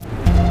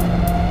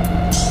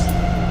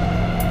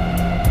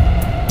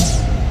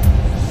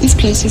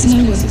place is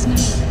nowhere.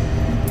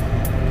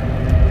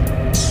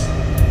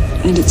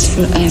 And it's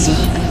forever.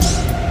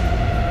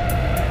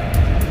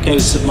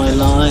 Ghosts of my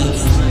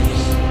life.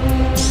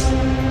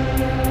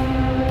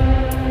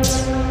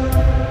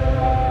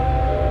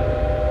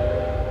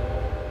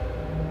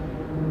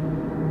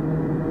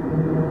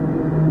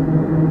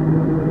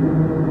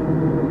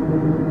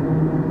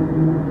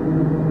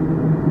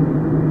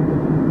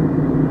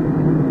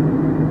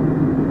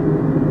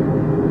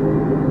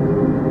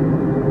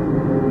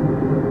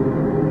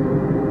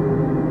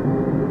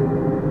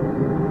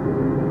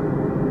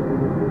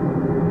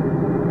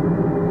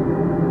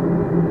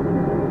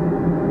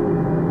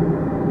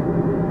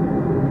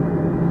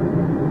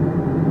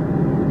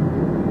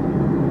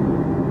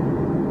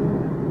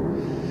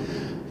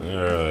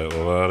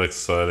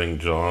 Exciting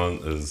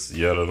jaunt is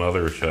yet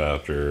another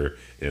chapter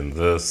in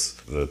this,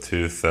 the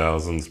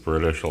 2000s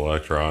British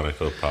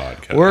Electronica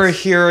podcast. We're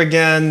here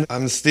again.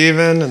 I'm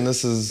Steven, and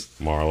this is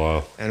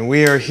Marlo. And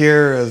we are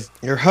here as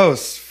your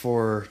hosts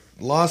for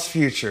Lost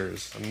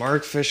Futures, a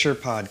Mark Fisher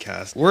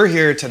podcast. We're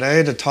here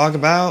today to talk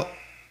about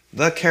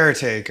The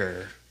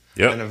Caretaker.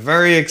 Yep. And a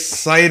very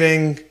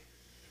exciting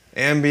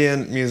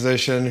ambient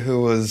musician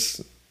who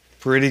was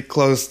pretty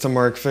close to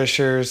Mark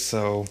Fisher,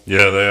 so...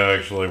 Yeah, they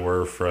actually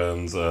were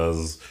friends,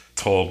 as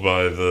told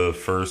by the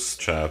first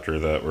chapter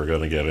that we're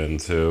going to get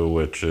into,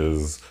 which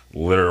is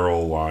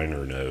literal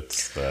liner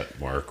notes that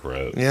Mark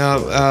wrote. Yeah,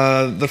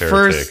 the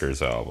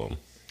Caretaker's album.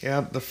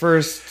 Yeah, the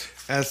first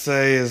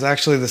essay is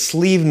actually the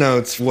sleeve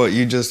notes, what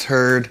you just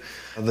heard.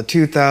 The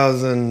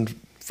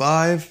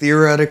 2005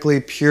 Theoretically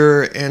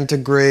Pure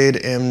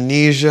Antigrade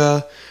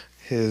Amnesia,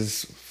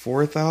 his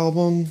fourth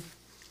album.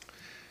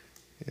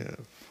 Yeah,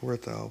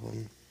 fourth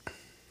album.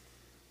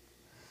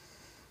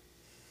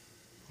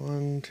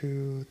 1,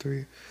 2,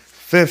 3.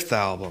 Fifth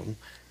album.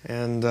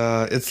 And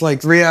it's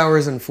like 3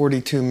 hours and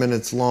 42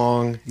 minutes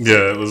long.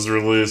 Yeah, it was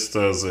released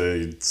as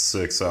a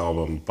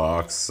 6-album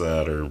box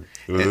set,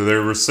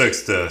 there were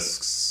 6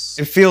 discs.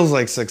 It feels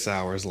like 6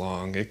 hours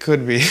long. It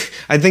could be.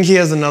 I think he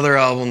has another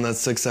album that's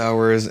 6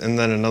 hours, and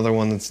then another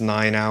one that's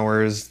 9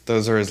 hours.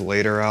 Those are his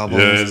later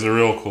albums. Yeah, he's a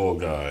real cool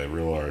guy,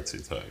 real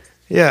artsy type.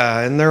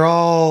 Yeah, and they're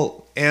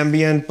all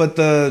ambient, but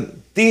the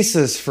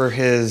thesis for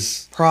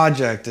his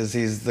project is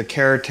he's the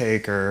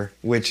caretaker,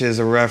 which is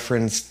a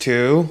reference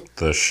to...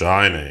 The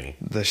Shining.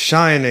 The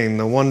Shining,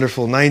 the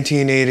wonderful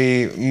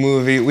 1980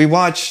 movie. We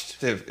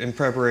watched it in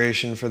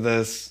preparation for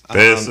this.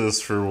 Basis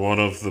for one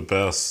of the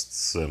best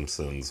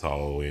Simpsons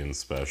Halloween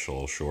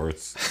special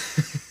shorts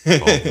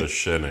called The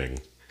Shinning.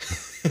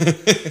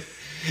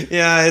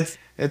 Yeah,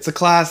 it's a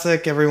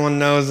classic. Everyone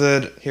knows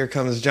it. Here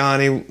Comes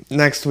Johnny.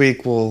 Next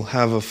week we'll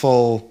have a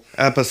full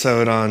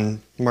episode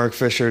on Mark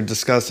Fisher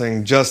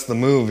discussing just the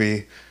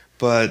movie.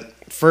 But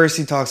first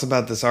he talks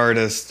about this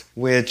artist,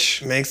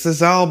 which makes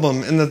this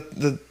album. And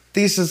the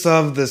thesis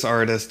of this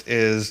artist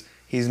is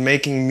he's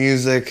making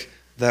music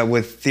that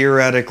would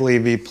theoretically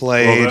be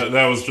played. Well,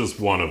 that was just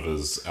one of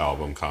his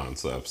album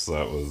concepts.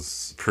 That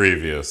was a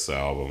previous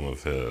album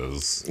of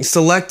his.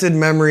 Selected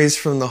Memories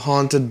from the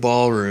Haunted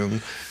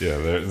Ballroom. Yeah,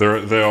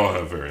 they all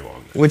have very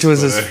long names. Which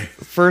was his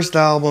first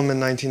album in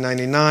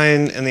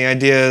 1999. And the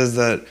idea is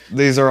that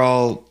these are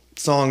all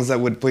songs that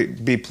would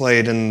be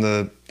played in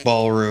the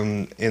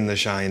ballroom in The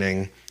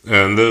Shining.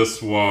 And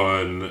this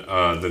one,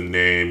 the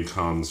name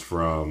comes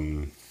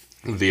from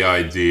the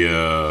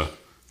idea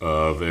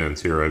of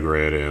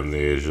anterograde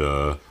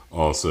amnesia,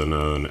 also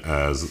known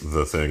as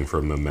the thing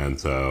from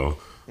Memento,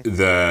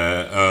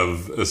 that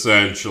of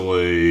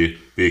essentially,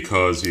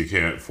 because you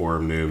can't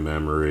form new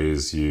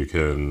memories, you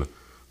can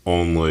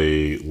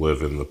only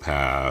live in the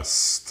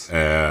past.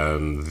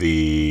 And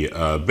the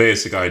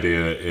basic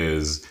idea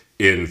is,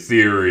 in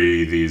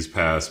theory, these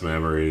past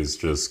memories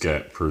just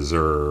get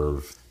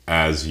preserved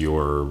as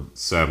your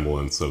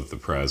semblance of the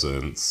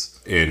present.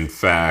 In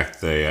fact,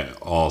 they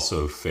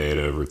also fade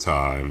over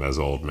time, as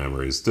old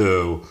memories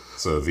do.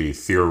 So the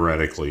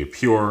theoretically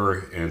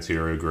pure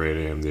anterograde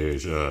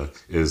amnesia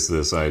is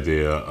this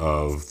idea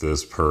of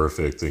this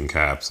perfect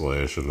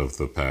encapsulation of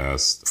the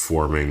past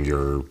forming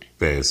your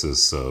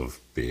basis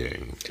of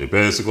being.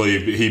 Basically,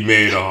 he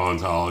made a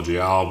hauntology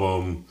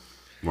album.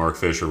 Mark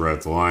Fisher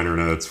wrote the liner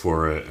notes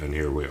for it, and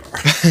here we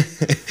are.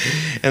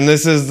 And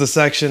this is the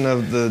section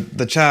of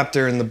the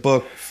chapter in the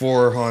book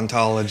for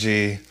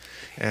hauntology,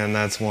 and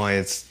that's why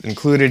it's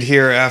included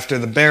here after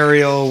The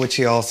Burial, which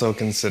he also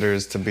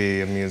considers to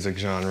be a music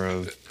genre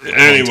of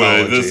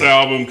Anyway, this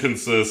album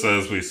consists,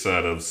 as we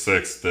said, of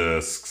 6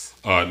 discs.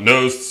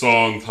 No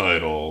song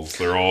titles.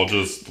 They're all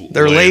just...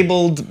 They're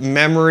labeled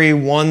Memory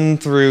 1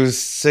 through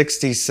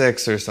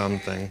 66 or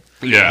something.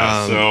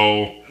 Yeah,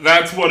 so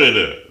that's what it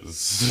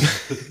is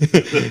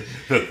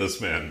that this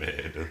man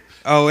made.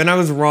 Oh, and I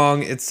was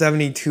wrong. It's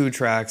 72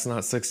 tracks,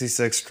 not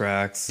 66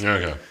 tracks.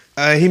 Okay.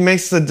 He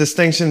makes the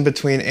distinction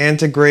between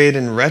antigrade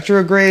and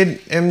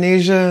retrograde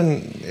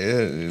amnesia.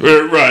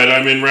 Right,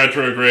 I mean,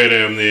 retrograde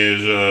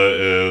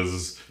amnesia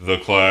is the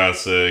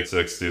classic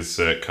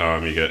 60s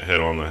sitcom, you get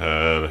hit on the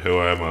head. Who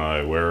am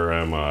I? Where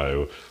am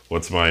I?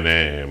 What's my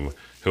name?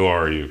 Who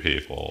are you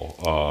people?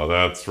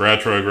 That's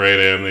retrograde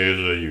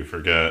amnesia. You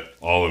forget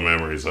all the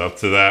memories up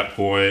to that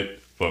point,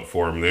 but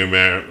form new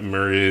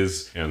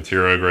memories.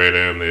 Anterograde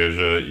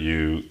amnesia,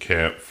 you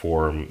can't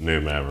form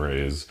new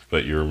memories,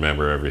 but you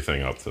remember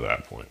everything up to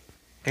that point.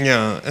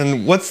 Yeah,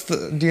 and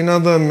do you know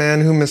the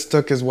man who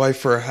mistook his wife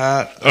for a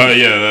hat?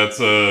 Yeah,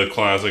 that's a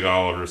classic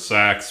Oliver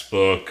Sacks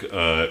book.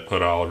 It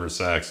put Oliver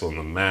Sacks on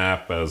the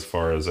map as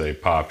far as a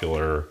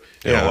popular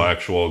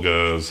intellectual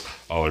goes.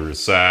 Oliver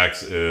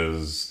Sacks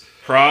is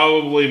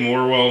probably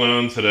more well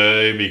known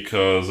today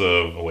because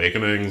of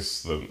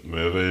Awakenings, the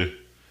movie.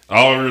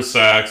 Oliver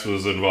Sacks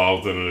was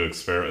involved in an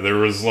experiment. There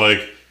was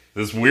like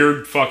this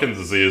weird fucking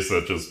disease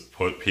that just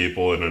put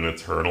people in an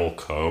eternal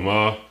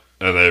coma.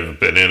 And they've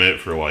been in it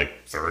for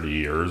like 30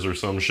 years or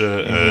some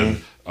shit. Mm-hmm.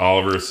 And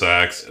Oliver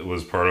Sacks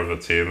was part of a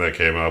team that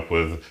came up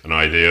with an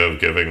idea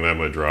of giving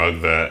them a drug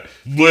that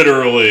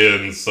literally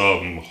in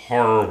some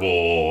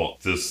horrible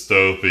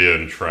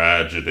dystopian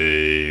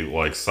tragedy,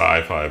 like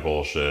sci-fi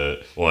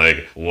bullshit,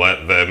 like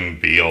let them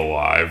be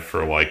alive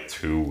for like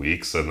 2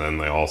 weeks and then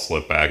they all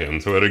slip back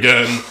into it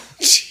again.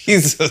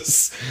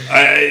 Jesus.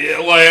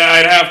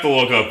 I'd have to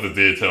look up the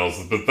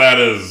details, but that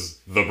is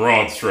the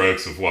broad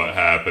strokes of what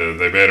happened.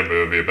 They made a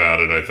movie about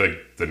it. I think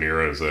De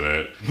Niro's in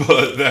it.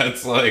 But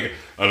that's like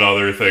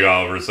another thing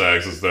Oliver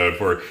Sacks is known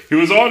for. He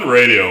was on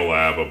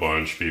Radiolab a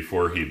bunch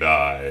before he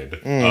died.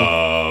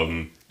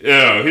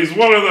 He's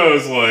one of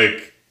those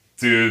like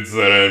dudes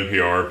that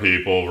NPR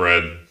people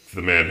read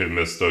The Man Who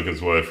Mistook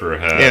His Wife for a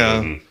Hat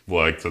and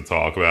like to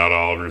talk about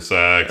Oliver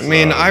Sacks. I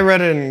mean, I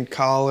read it in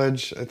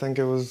college. I think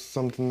it was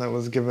something that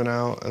was given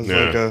out as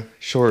like a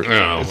short.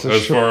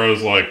 As far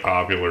as like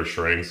popular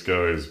shrinks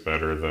go, he's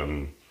better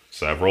than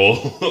several.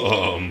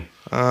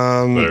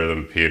 Better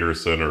than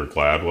Peterson or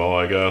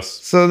Gladwell, I guess.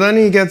 So then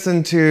he gets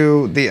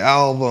into the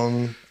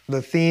album.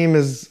 The theme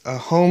is a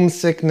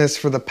homesickness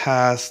for the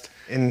past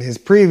in his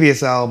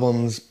previous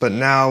albums, but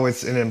now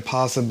it's an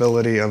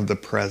impossibility of the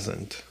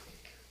present.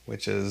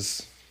 Which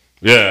is...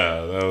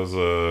 Yeah, that was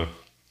a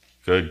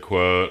good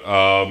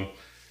quote.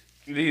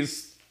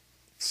 He's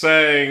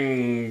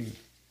saying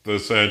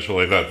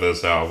essentially that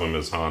this album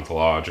is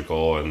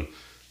hauntological and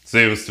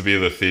seems to be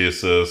the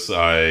thesis.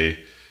 I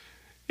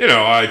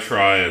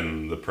try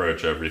and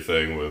approach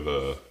everything with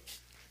a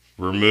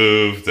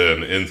removed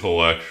and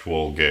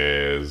intellectual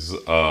gaze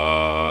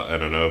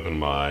and an open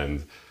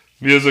mind.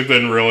 Music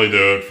didn't really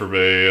do it for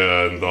me,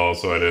 and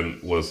also I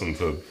didn't listen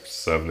to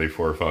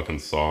 74 fucking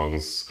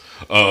songs.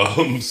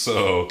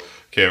 So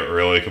can't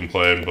really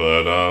complain,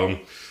 but I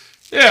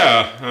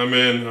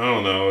mean, I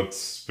don't know, it's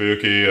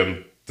spooky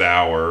and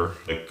dour,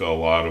 like a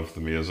lot of the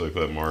music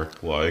that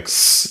Mark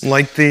likes.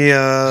 Like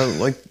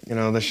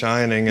The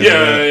Shining.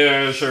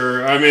 Yeah,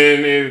 sure. I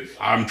mean,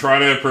 I'm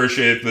trying to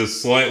appreciate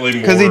this slightly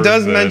more. Because he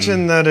does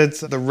mention that it's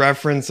the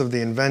reference of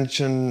the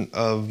invention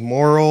of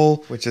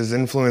moral, which is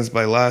influenced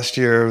by last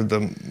year, the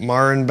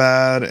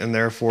Marienbad, and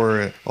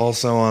therefore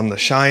also on The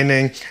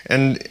Shining.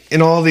 And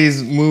in all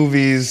these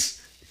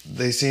movies,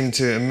 they seem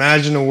to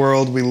imagine a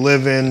world we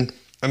live in.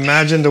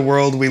 Imagined a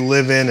world we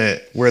live in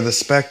it, where the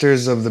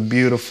specters of the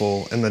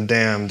beautiful and the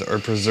damned are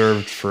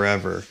preserved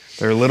forever.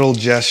 Their little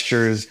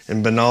gestures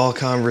and banal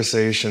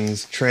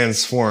conversations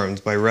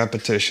transformed by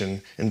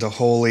repetition into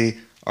holy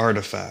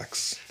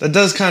artifacts. That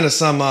does kind of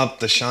sum up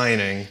The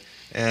Shining,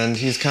 and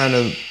he's kind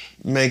of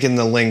making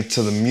the link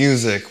to the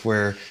music,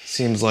 where it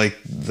seems like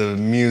the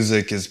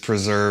music is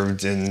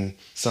preserved in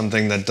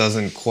something that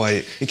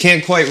you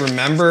can't quite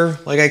remember.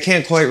 Like, I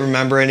can't quite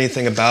remember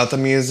anything about the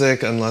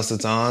music unless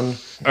it's on.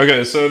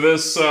 Okay, so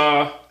this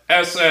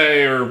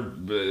essay or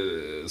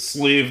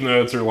sleeve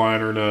notes or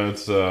liner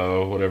notes,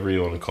 whatever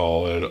you want to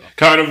call it,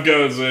 kind of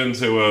goes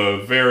into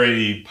a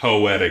very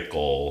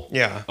poetical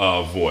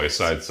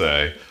voice, I'd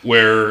say,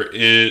 where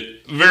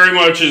it very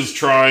much is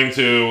trying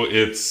to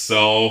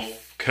itself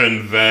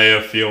convey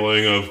a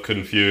feeling of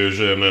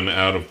confusion and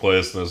out of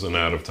placeness and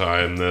out of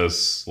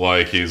timeness,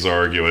 like he's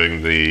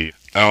arguing the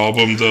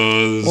album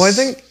does.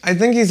 Well, I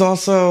think he's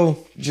also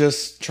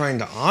just trying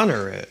to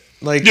honor it.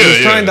 Like, he's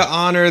trying to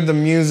honor the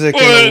music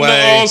in a way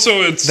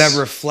that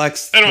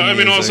reflects the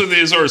music. Also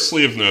these are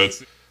sleeve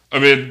notes. I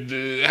mean,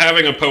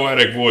 having a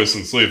poetic voice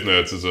in sleeve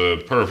notes is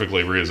a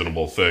perfectly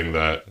reasonable thing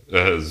that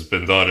has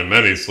been done in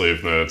many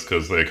sleeve notes,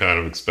 because they kind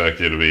of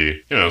expect you to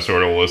be,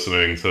 sort of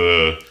listening to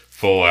the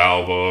full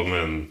album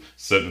and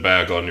sitting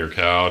back on your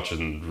couch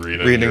and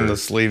reading the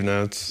sleeve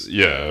notes.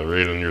 Yeah,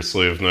 reading your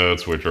sleeve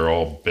notes, which are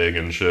all big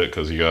and shit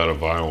because you got a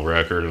vinyl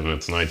record and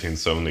it's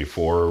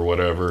 1974 or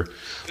whatever.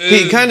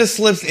 He kind of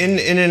slips in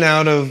and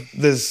out of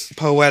this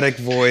poetic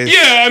voice.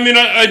 Yeah, I mean,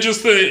 I just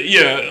think,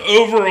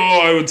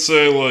 overall I would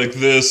say like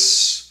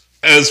this,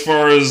 as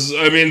far as,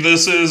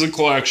 this is a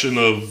collection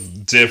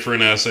of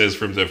different essays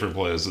from different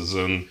places,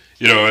 and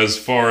as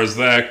far as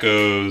that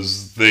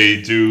goes,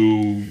 they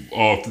do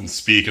often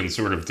speak in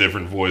sort of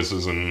different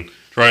voices and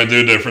try to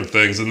do different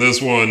things. And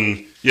this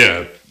one,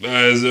 yeah,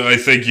 as I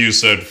think you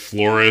said,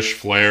 flare.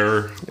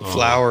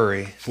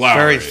 Flowery. Flowery.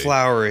 Very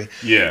flowery.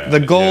 Yeah. The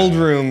gold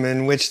room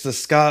in which the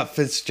Scott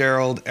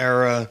Fitzgerald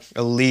era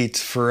elite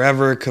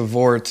forever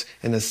cavort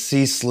in a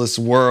ceaseless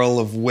whirl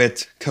of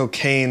wit,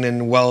 cocaine,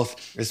 and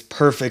wealth is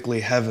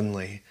perfectly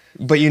heavenly.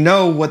 But you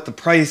know what the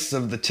price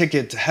of the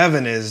ticket to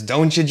heaven is,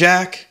 don't you,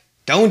 Jack?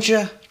 Don't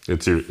you?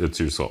 It's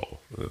your soul.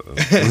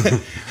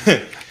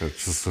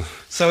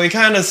 So he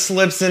kind of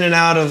slips in and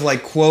out of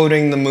like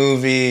quoting the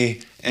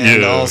movie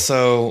and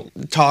also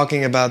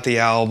talking about the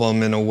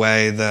album in a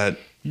way that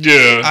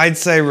I'd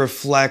say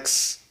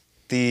reflects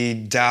the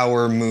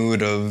dour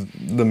mood of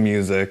the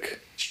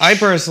music. I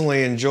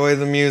personally enjoy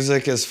the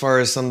music as far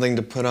as something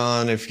to put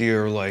on if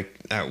you're like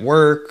at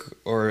work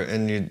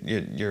and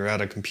you're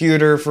at a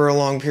computer for a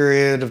long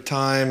period of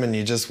time and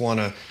you just want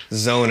to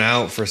zone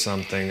out for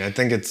something. I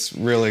think it's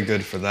really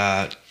good for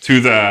that. To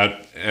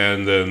that,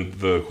 and then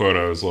the quote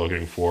I was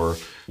looking for,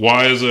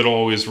 why is it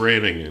always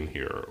raining in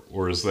here?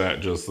 Or is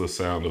that just the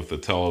sound of the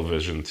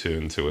television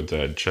tuned to a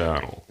dead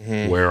channel?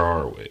 Where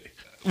are we?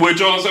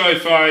 Which also I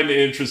find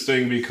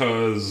interesting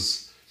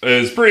because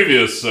his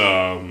previous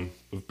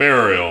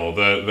Burial,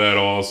 that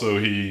also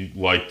he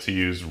liked to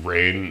use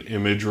rain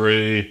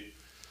imagery.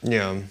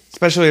 Yeah,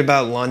 especially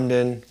about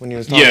London when he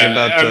was talking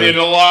about I mean,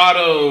 a lot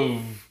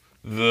of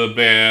the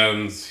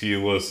bands he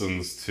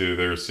listens to,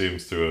 there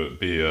seems to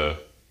be a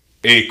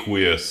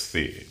aqueous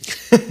theme.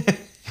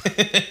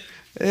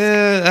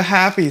 A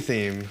happy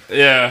theme.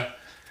 Yeah.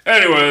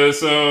 Anyway,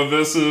 so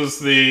this is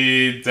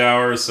the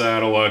dour,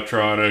 sad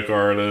electronic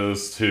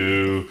artist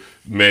who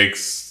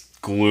makes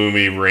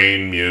gloomy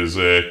rain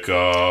music.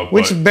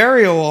 Which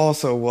Burial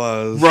also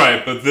was.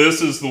 Right, but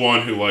this is the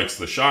one who likes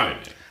The Shining.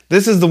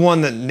 This is the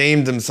one that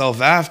named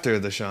himself after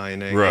The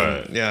Shining.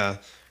 Right. Yeah.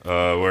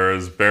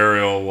 Whereas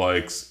Burial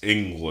likes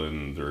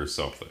England or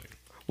something.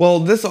 Well,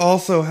 this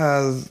also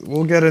has,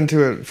 we'll get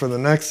into it for the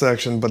next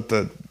section, but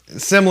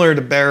similar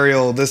to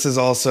Burial, this is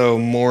also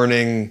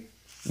mourning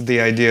the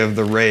idea of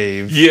the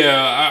rave.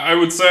 Yeah, I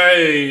would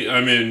say,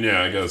 I mean,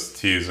 yeah, I guess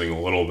teasing a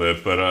little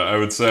bit, but I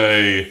would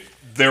say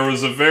there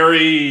was a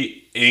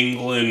very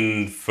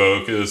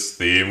England-focused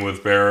theme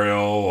with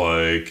Burial,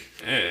 like,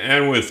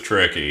 and with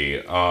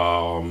Tricky.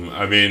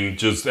 I mean,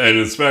 just, and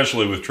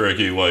especially with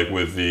Tricky, like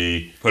with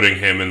the putting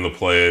him in the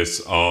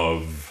place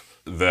of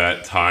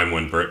that time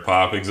when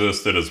Britpop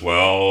existed as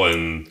well,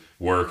 and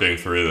working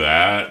through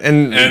that.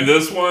 And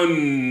this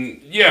one,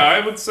 yeah,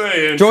 I would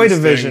say Joy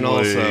Division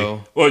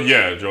also. Well,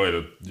 yeah,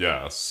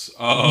 yes.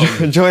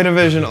 Joy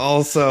Division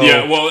also.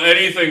 Yeah, well,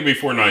 anything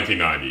before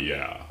 1990,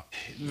 yeah.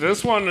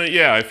 This one,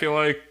 yeah, I feel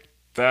like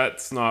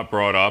that's not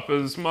brought up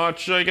as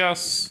much, I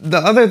guess. The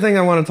other thing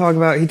I want to talk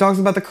about, he talks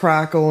about the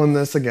crackle in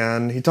this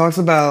again. He talks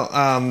about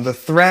the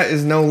threat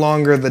is no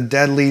longer the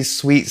deadly,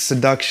 sweet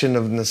seduction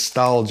of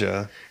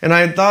nostalgia. And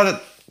I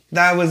thought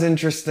that was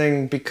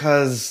interesting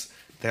because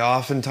they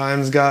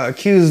oftentimes got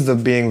accused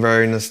of being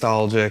very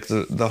nostalgic.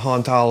 The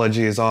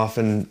hauntology is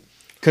often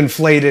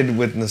conflated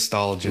with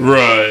nostalgia.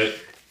 Right.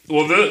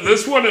 Well,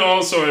 this one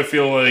also, I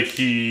feel like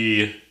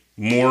he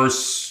more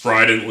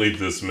stridently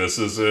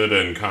dismisses it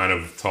and kind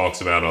of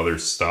talks about other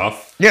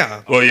stuff.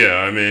 Yeah. Well, yeah,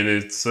 I mean,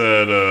 it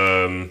said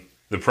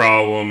the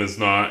problem is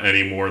not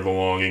anymore the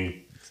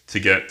longing to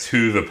get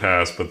to the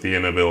past, but the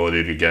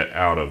inability to get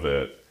out of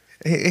it.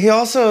 He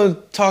also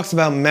talks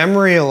about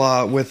memory a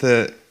lot with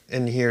it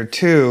in here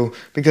too,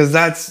 because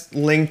that's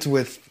linked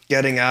with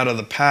getting out of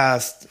the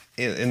past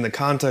in the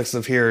context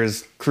of here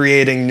is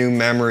creating new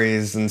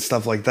memories and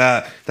stuff like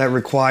that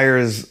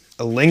requires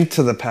a link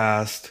to the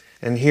past.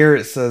 And here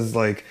it says,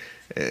 like,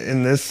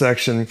 in this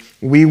section,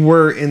 we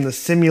were in the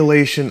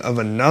simulation of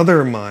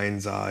another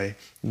mind's eye.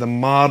 The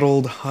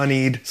mottled,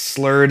 honeyed,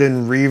 slurred,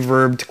 and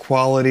reverbed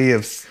quality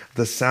of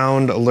the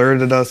sound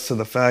alerted us to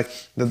the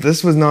fact that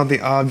this was not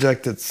the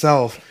object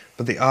itself,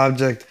 but the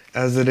object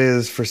as it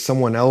is for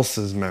someone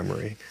else's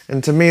memory.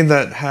 And to me,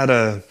 that had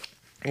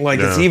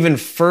it's even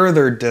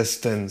further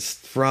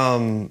distanced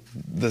from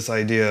this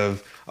idea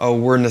of, oh,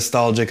 we're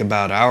nostalgic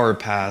about our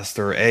past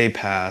or a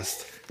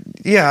past.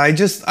 Yeah,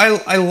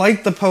 I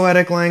like the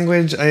poetic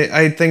language.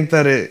 I think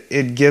that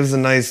it gives a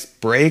nice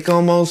break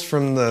almost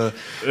from the...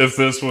 If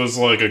this was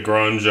like a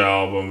grunge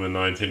album in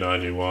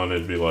 1991,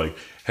 it'd be like,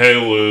 hey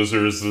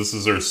losers, this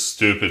is our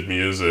stupid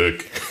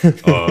music.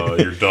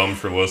 You're dumb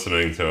for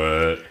listening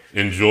to it.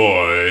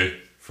 Enjoy,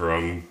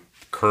 from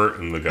Kurt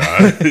and the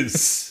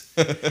guys.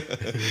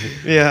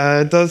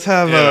 Yeah, it does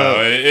have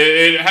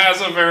it has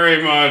a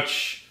very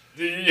much...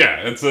 Yeah,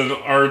 it's an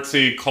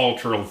artsy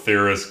cultural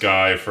theorist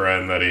guy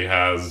friend that he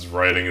has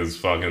writing his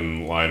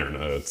fucking liner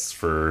notes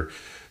for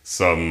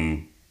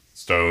some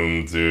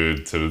stone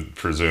dude to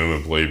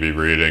presumably be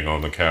reading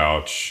on the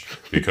couch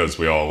because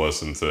we all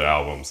listen to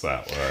albums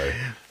that way.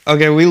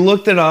 Okay, we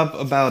looked it up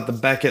about the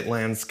Beckett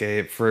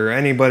landscape for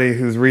anybody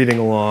who's reading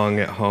along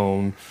at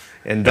home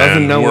and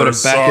doesn't know what a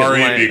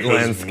Beckett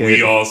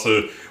landscape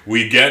is.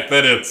 We get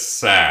that it's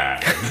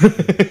sad.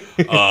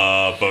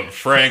 But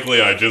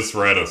frankly, I just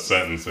read a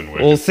sentence in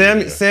Wikipedia.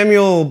 Well,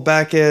 Samuel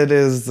Beckett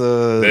is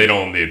the... They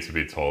don't need to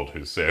be told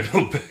who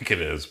Samuel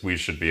Beckett is. We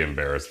should be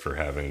embarrassed for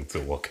having to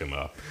look him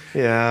up.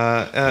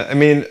 Yeah, I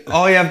mean,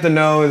 all you have to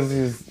know is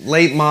he's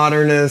late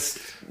modernist,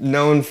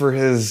 known for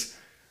his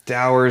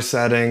dour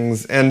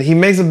settings, and he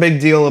makes a big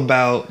deal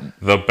about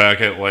the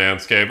Beckett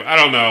landscape. I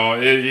don't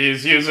know.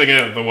 He's using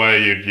it the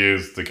way you'd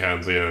use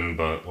Dickensian,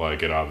 but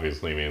like it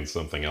obviously means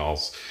something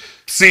else.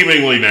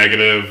 Seemingly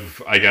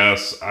negative, I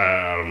guess.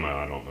 I don't know.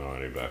 I don't know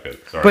any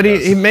Beckett. Sorry, but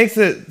he makes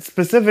it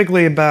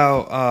specifically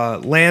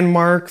about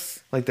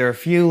landmarks. Like there are a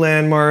few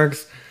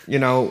landmarks. You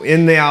know,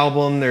 in the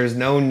album, there's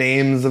no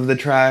names of the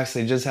tracks.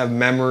 They just have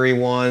memory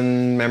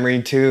 1,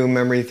 memory 2,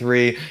 memory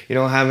 3. You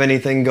don't have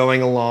anything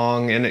going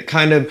along, and it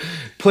kind of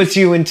puts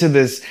you into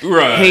this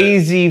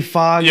hazy,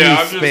 foggy space. Yeah,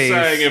 I'm just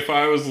saying, if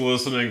I was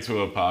listening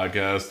to a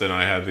podcast and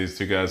I had these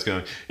two guys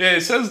going, yeah,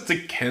 it says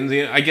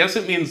Dickensian. I guess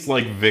it means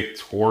like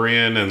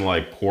Victorian and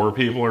like poor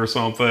people or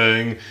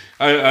something.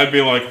 I'd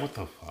be like, what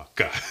the fuck,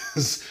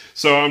 guys?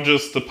 So I'm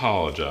just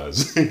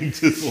apologizing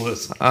to the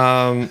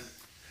listener.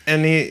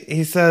 And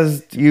he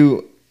says,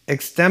 you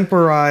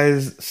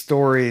extemporize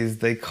stories,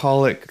 they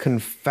call it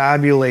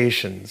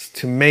confabulations,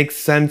 to make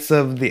sense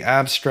of the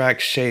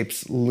abstract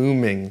shapes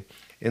looming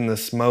in the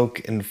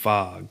smoke and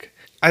fog.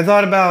 I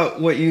thought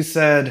about what you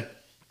said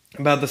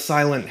about the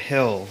Silent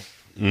Hill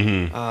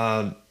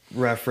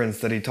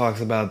reference that he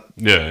talks about.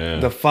 Yeah.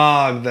 The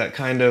fog that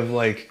kind of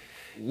like,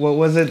 what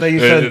was it that you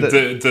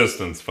said?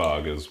 Distance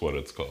fog is what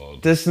it's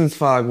called. Distance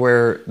fog,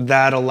 where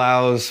that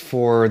allows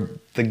for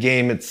the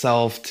game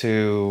itself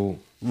to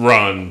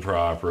run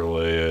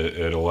properly.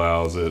 It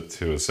allows it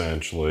to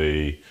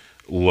essentially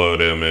load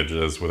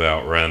images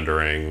without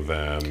rendering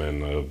them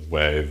in a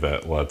way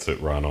that lets it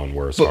run on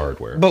worse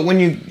hardware. But when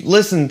you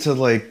listen to,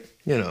 like,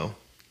 you know,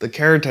 the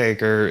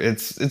Caretaker,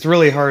 it's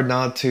really hard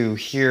not to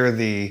hear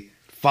the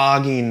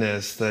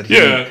fogginess that he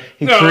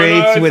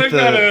creates with the... I think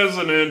that is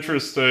an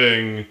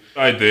interesting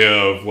idea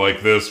of,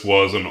 like, this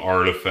was an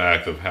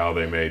artifact of how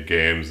they made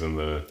games in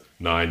the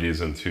 90s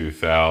and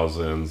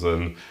 2000s,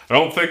 and I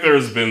don't think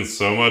there's been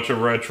so much a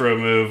retro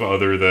move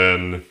other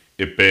than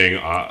it being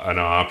an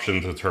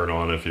option to turn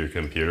on if your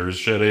computer's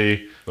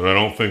shitty, but I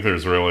don't think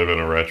there's really been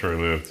a retro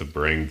move to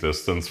bring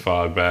distance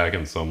fog back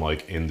in some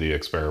like indie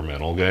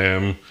experimental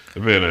game.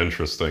 It'd be an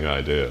interesting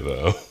idea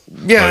though.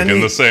 Yeah, like in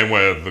the same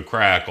way of the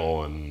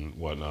crackle and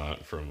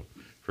whatnot from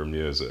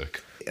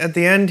music. At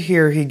the end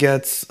here, he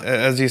gets,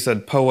 as you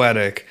said,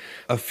 poetic.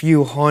 A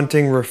few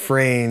haunting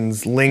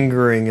refrains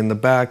lingering in the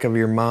back of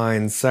your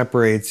mind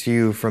separates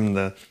you from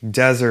the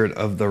desert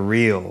of the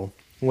real,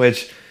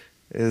 which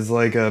is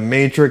like a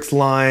Matrix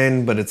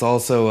line, but it's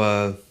also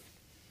a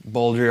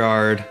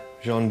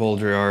Jean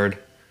Baudrillard,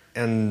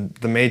 and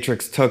the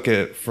Matrix took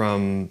it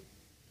from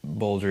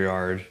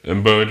Baudrillard.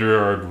 And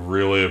Baudrillard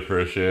really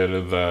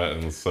appreciated that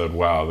and said,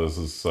 wow, this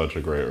is such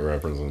a great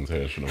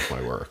representation of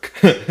my work.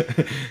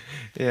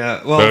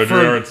 Yeah, well,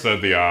 Baudrillard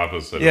said the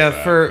opposite. Yeah, of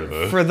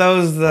that for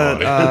those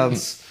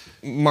that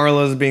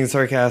Marlowe's being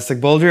sarcastic,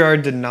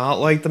 Baudrillard did not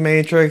like the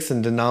Matrix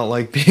and did not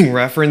like being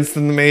referenced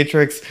in the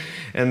Matrix,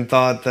 and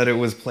thought that it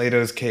was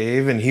Plato's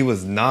Cave, and he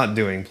was not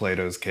doing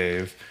Plato's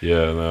Cave.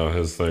 Yeah, no,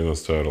 his thing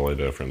was totally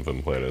different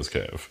than Plato's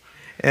Cave.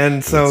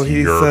 And so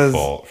he says, your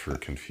fault for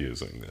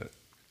confusing it.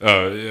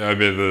 I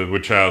mean, the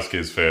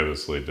Wachowskis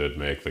famously did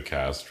make the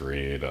cast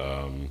read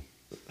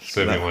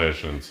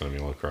Simulation and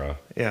Simulacra.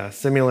 Yeah,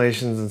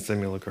 Simulations and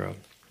Simulacra.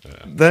 Yeah.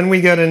 Then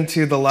we get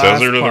into the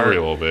last Desert part. Of the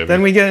real, baby.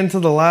 Then we get into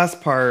the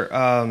last part,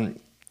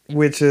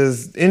 which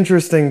is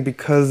interesting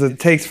because it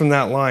takes from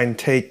that line,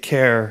 take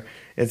care,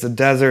 it's a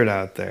desert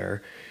out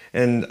there.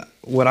 And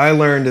what I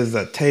learned is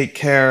that take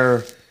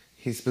care,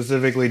 he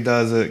specifically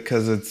does it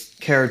because it's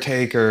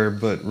caretaker,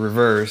 but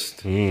reversed.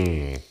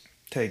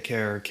 Take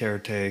care,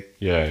 caretake.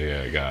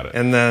 Yeah, got it.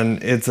 And then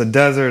it's a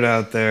desert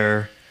out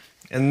there.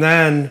 And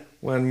then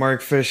when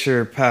Mark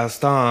Fisher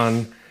passed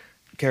on,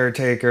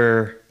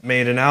 Caretaker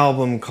made an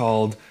album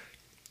called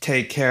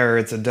Take Care,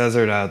 It's a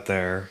Desert Out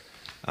There.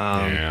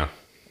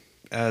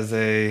 As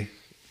a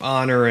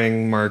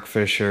honoring Mark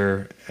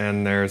Fisher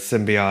and their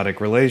symbiotic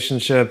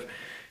relationship.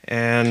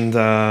 And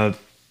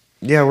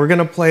we're going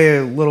to play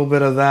a little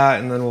bit of that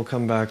and then we'll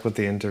come back with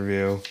the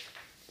interview.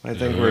 I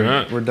think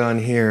we're done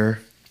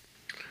here.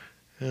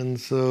 And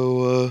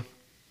so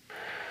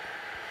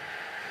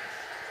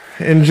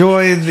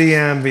enjoy the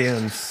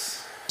ambience.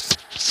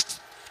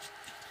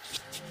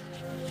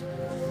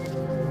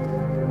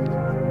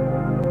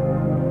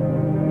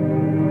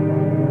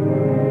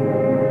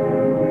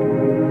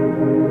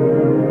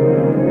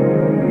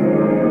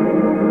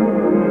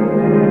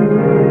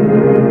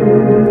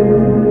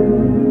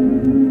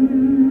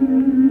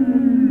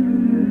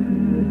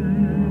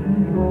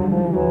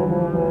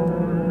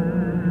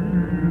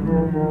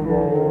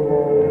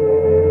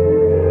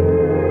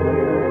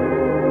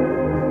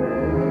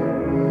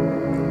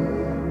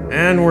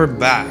 And we're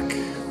back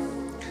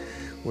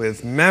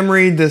with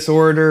Memory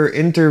Disorder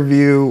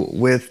interview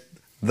with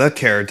the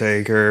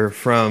Caretaker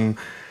from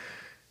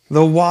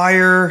The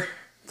Wire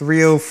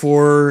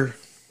 304,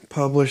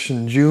 published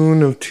in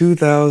June of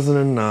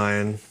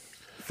 2009.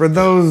 For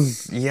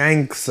those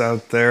Yanks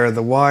out there,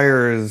 The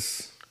Wire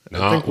is...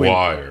 Not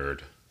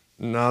Wired.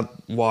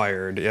 Not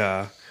Wired,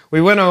 yeah.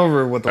 We went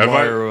over what The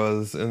Wire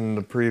was in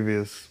the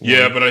previous one.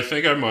 Yeah, but I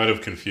think I might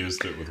have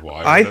confused it with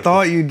Wired. I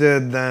thought you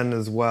did then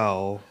as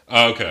well.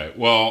 Okay,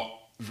 well,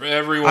 for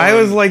everyone... I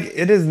was like,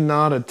 it is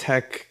not a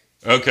tech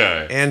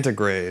okay.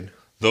 antigrade.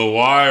 The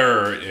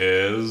Wire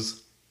is...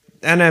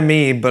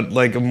 NME, but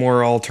like a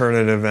more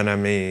alternative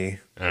NME.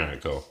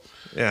 Alright, cool.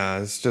 Yeah,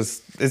 it's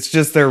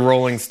just their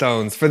Rolling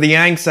Stones. For the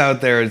Yanks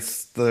out there,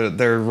 it's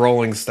their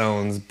Rolling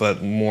Stones,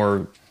 but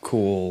more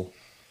cool.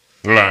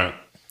 Right.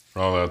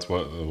 Well, that's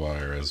what The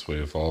Wire is.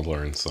 We've all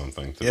learned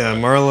something today. Yeah,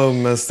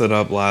 Marlo messed it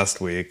up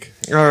last week.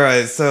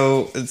 Alright,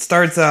 so it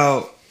starts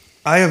out,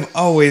 I have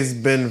always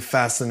been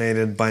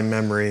fascinated by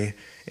memory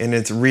and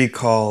its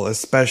recall,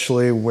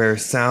 especially where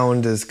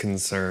sound is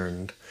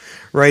concerned.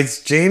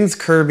 Writes James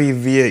Kirby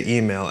via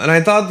email. And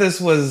I thought this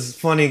was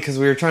funny because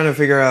we were trying to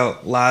figure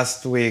out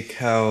last week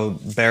how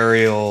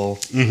Burial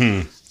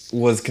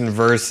was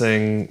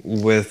conversing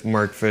with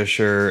Mark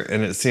Fisher,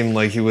 and it seemed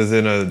like he was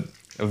in a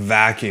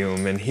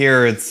vacuum. And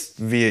here it's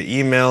via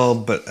email,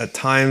 but at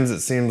times it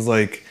seems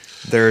like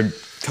they're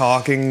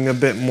talking a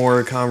bit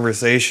more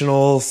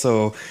conversational.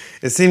 So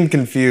it seemed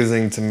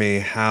confusing to me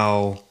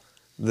how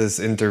this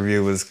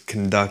interview was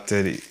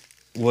conducted.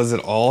 Was it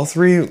all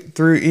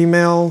through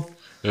email?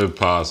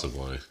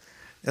 Possibly.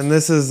 And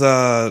this is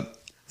a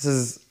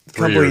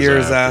couple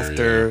years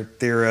after yeah.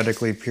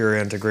 Theoretically Pure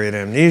Antigrade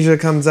Amnesia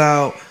comes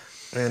out,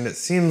 and it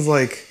seems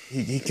like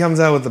he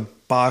comes out with a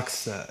box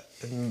set,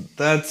 and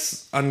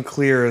that's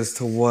unclear as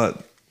to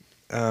what,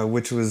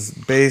 which was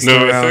based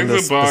around the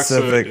specific. Box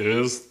set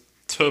is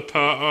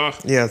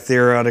Tapa'a. Yeah,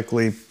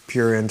 Theoretically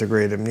Pure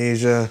Antigrade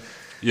Amnesia.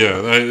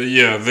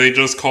 Yeah, they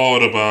just call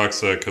it a box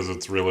set because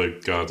it's really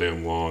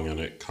goddamn long and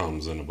it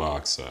comes in a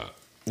box set.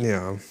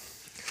 Yeah.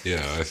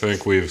 Yeah, I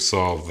think we've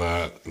solved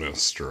that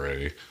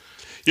mystery.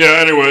 Yeah,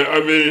 anyway, I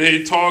mean,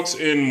 he talks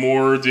in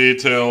more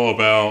detail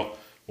about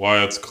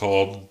why it's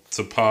called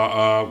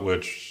Tapa'a,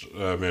 which,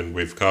 I mean,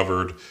 we've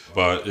covered.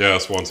 But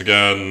yes, once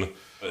again,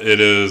 it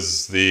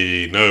is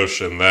the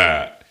notion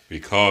that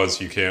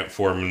because you can't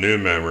form new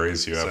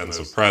memories, you have a sense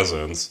of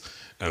presence,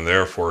 and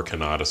therefore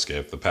cannot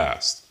escape the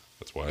past.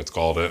 That's why it's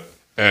called it.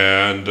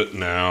 And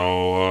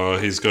now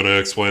he's going to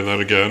explain that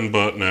again,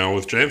 but now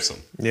with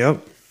Jameson. Yep.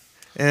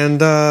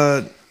 And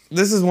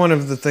this is one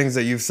of the things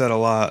that you've said a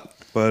lot,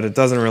 but it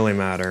doesn't really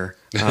matter.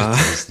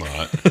 It's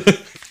not.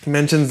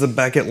 Mentions the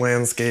Beckett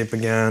landscape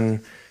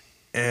again,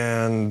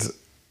 and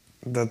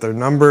that they're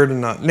numbered and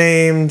not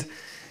named.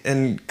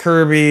 And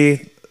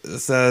Kirby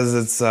says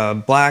it's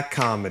black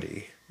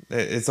comedy.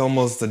 It's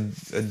almost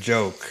a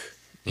joke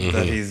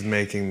that he's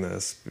making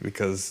this,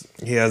 because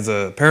he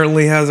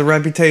apparently has a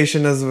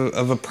reputation of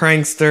a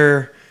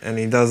prankster, and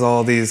he does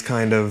all these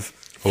kind of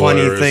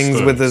funny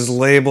things with his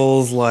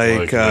labels,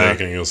 like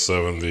making a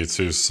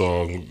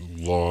 72-song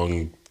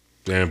long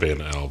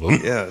ambient album.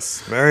 Yes,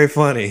 very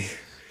funny.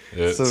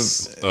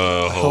 It's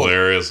a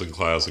hilarious and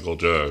classical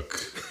joke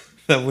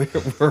that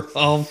we're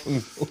all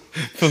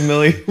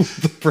familiar with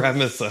the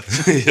premise of.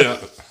 Yeah.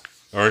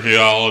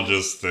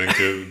 Archaeologists think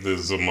it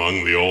is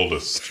among the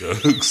oldest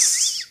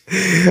jokes.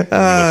 The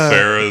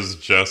Pharaoh's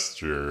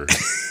Gesture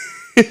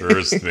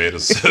first made a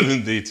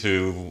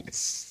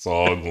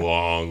 72-song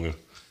long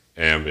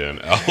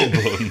ambient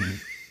album.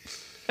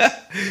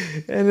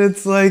 And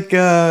it's like,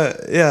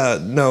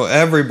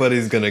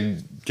 everybody's gonna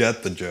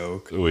get the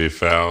joke. We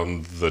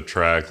found the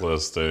track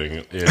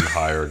listing in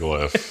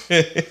hieroglyph.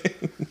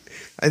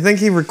 I think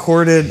he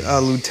recorded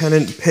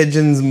Lieutenant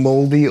Pigeon's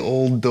Moldy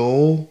Old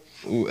Dole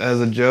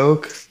as a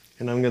joke,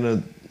 and I'm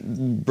gonna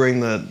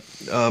bring that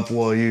up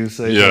while you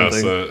say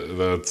something. Yes,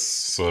 that's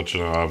such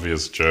an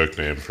obvious joke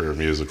name for a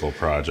musical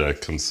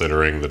project,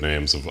 considering the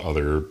names of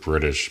other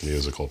British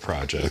musical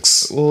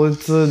projects. Well,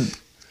 it's a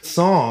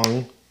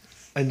song.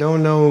 I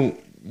don't know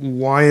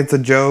why it's a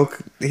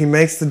joke. He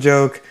makes the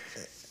joke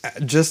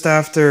just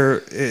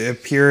after it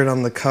appeared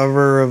on the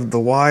cover of The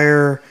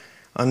Wire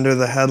under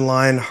the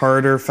headline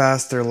 "Harder,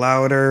 Faster,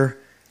 Louder,"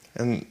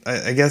 and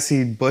I guess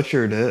he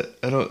butchered it.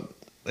 I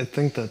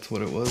think that's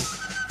what it was.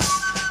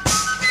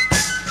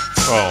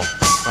 Well,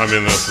 I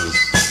mean, this is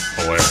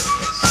hilarious.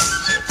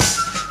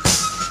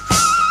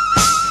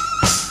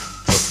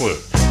 The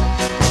flute.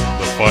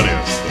 The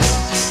funniest thing.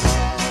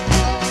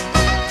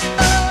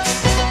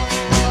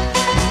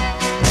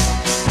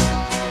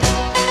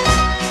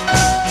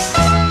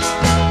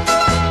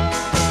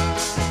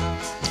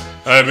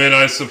 I mean,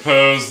 I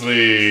suppose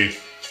the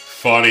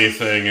funny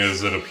thing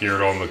is it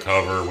appeared on the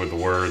cover with the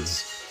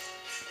words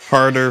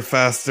 "Harder,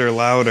 Faster,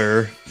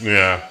 Louder."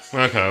 Yeah,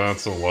 okay,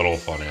 that's a little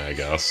funny, I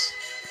guess.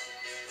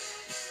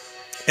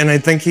 And I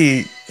think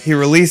he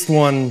released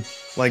one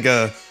like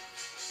a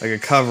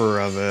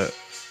cover of it,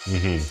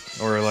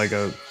 or like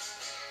a.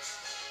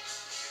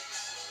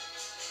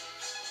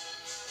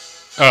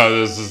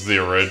 Oh, this is the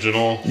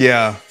original?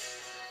 Yeah.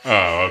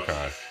 Oh,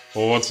 okay.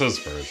 Well, what's his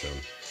version?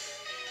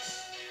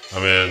 I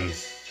mean,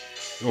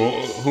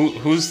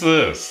 who's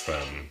this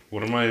then?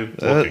 What am I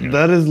looking at?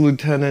 That is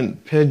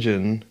Lieutenant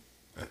Pigeon.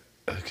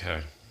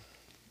 Okay.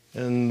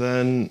 And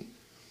then...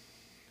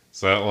 Is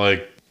that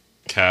like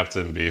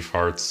Captain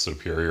Beefheart's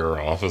superior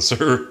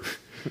officer?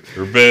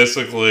 Or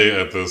basically,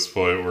 at this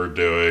point, we're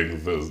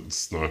doing the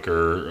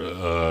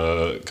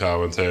snooker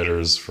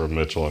commentators from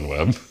Mitchell and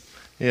Webb.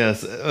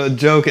 Yes, a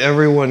joke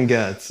everyone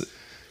gets.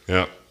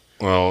 Yeah.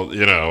 Well,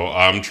 you know,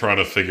 I'm trying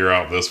to figure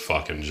out this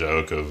fucking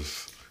joke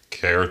of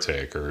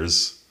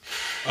caretakers.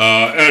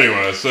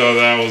 Anyway, so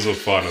that was a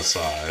fun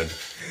aside.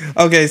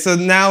 Okay, so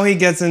now he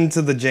gets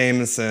into the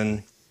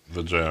Jameson.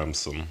 The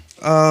Jamson.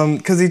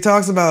 Because he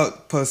talks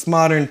about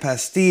postmodern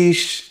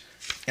pastiche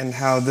and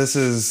how this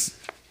is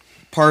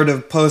part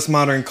of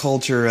postmodern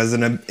culture as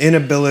an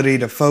inability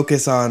to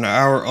focus on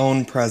our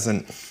own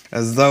present,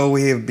 as though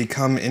we have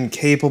become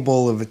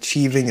incapable of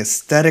achieving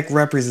aesthetic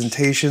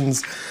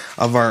representations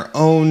of our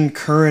own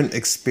current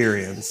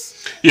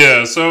experience.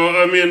 Yeah,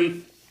 so, I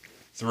mean,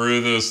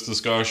 through this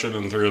discussion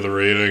and through the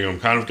reading, I'm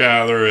kind of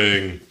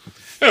gathering,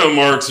 you know,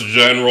 Mark's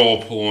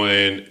general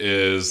point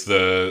is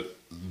that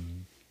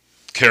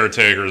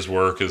Caretaker's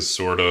work is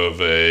sort of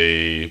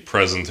a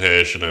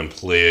presentation and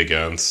plea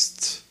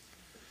against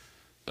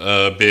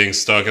being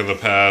stuck in the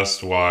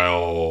past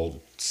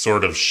while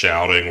sort of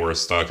shouting we're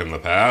stuck in the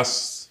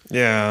past.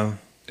 Yeah.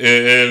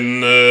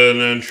 In an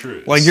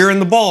entry. Like you're in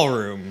the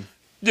ballroom.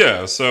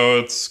 Yeah, so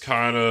it's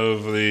kind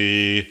of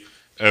the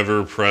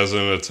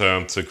ever-present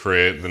attempt to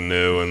create the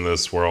new in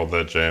this world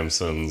that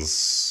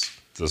Jameson's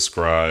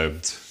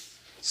described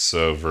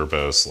so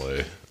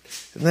verbosely.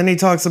 And then he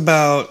talks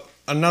about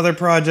another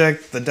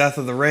project, The Death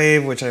of the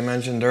Rave, which I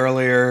mentioned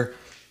earlier.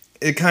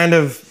 It kind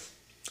of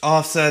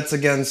offsets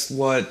against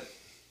what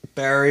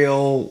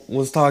Burial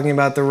was talking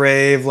about the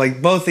rave.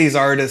 Like, both these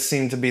artists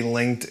seem to be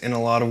linked in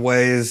a lot of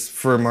ways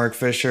for Mark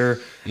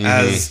Fisher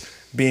as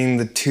being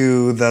the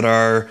two that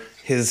are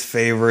his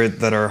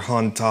favorite, that are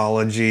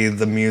hauntology,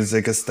 the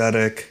music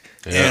aesthetic.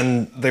 Yeah.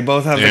 And they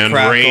both have the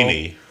crackle.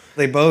 Rainy.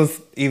 They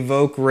both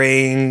evoke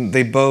rain.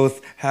 They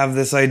both have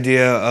this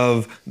idea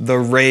of the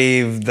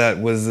rave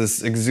that was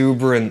this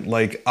exuberant,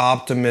 like,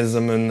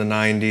 optimism in the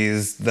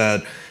 90s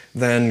that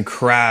then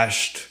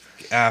crashed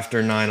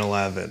after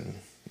 9/11.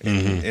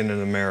 In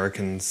an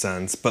American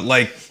sense, but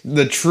like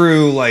the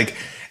true like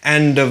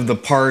end of the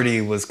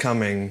party was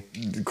coming,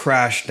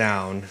 crash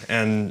down,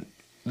 and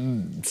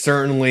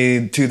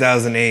certainly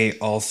 2008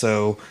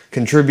 also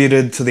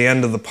contributed to the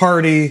end of the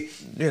party.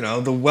 You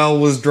know, the well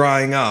was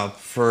drying up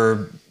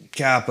for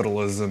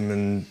capitalism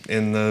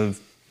in the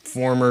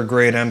former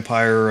great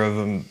empire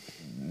of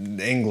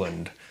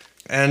England.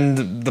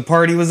 And the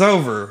party was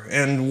over,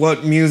 and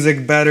what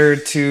music better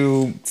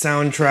to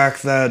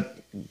soundtrack that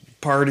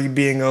party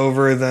being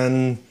over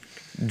than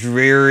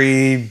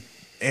dreary,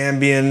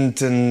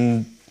 ambient,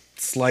 and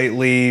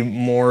slightly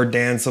more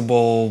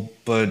danceable,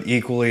 but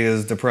equally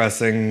as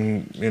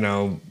depressing, you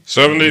know,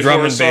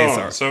 74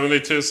 songs,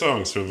 72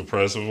 songs for the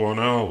price of one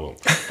album.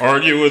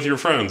 Argue with your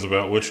friends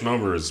about which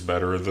number is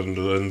better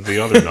than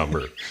the other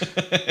number.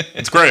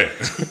 It's great.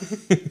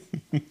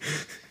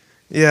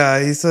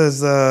 Yeah, he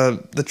says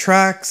the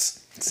tracks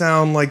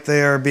sound like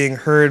they are being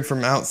heard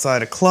from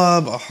outside a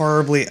club, a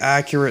horribly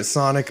accurate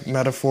sonic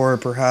metaphor,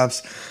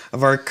 perhaps,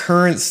 of our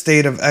current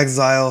state of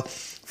exile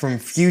from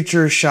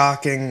future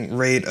shocking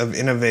rate of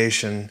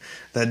innovation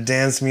that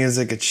dance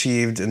music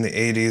achieved in the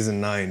 80s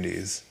and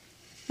 90s.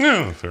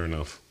 Yeah, fair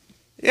enough.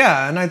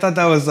 Yeah, and I thought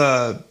that was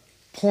a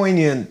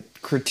poignant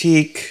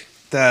critique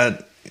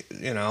that,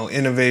 you know,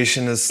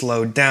 innovation has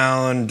slowed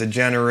down,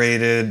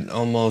 degenerated,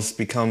 almost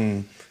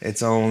become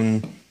its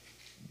own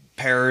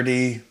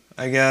parody,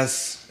 I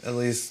guess, at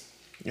least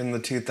in the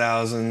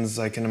 2000s.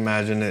 I can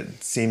imagine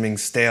it seeming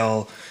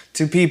stale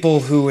to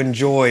people who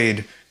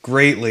enjoyed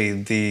greatly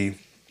the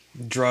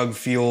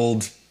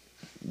drug-fueled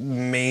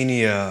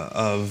mania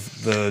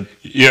of the...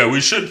 Yeah,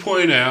 we should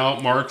point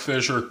out Mark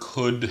Fisher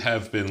could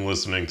have been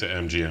listening to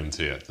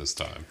MGMT at this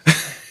time.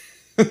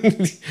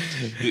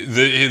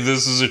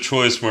 This is a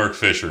choice Mark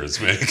Fisher is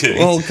making.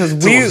 Well, because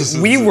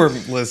we were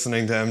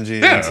listening to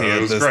MGMT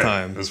at this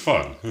time. It was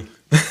fun.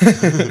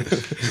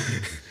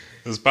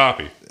 It was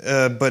poppy.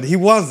 But he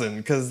wasn't,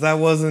 because that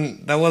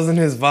wasn't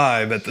his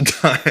vibe at the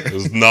time. It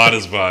was not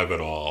his vibe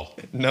at all.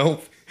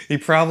 Nope. He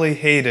probably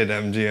hated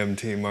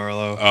MGMT,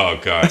 Marlo. Oh,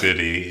 God, did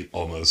he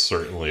almost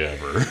certainly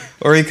ever.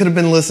 Or he could have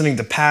been listening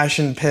to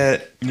Passion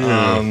Pit,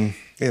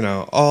 you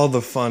know, all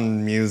the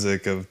fun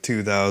music of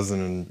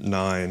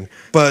 2009.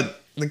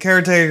 But the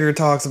Caretaker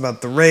talks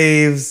about the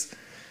raves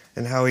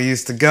and how he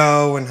used to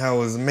go and how it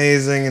was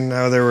amazing and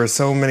how there were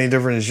so many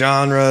different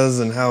genres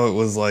and how it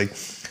was like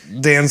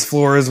dance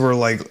floors were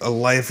like a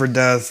life or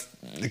death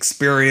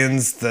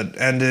experience that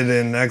ended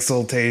in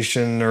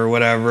exaltation or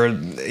whatever.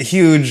 A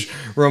huge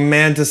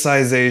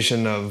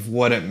romanticization of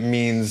what it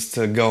means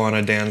to go on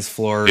a dance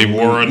floor. He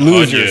wore an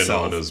lose onion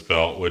yourself on his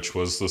belt, which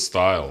was the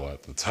style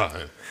at the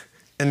time.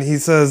 And he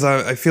says,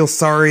 I feel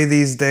sorry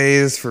these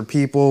days for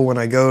people when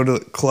I go to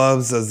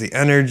clubs as the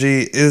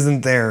energy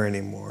isn't there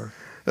anymore.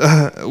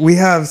 We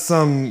have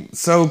some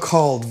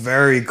so-called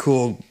very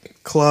cool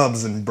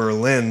clubs in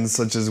Berlin,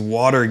 such as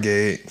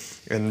Watergate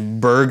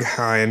and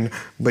Berghain,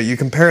 but you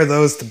compare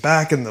those to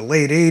back in the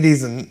late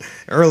 80s and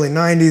early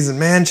 90s in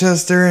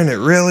Manchester, and it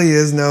really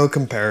is no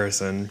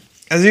comparison.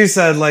 As you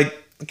said, like,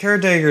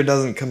 Caretaker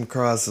doesn't come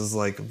across as,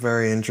 like, a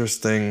very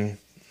interesting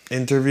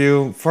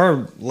interview,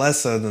 far less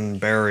so than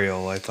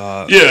Burial, I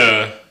thought.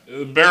 Yeah,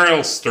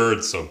 Burial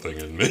stirred something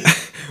in me.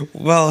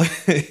 Well,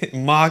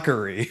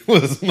 mockery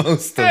was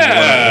most of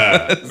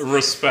it.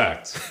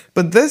 Respect.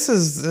 But this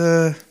is,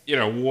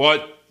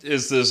 What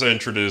is this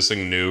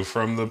introducing new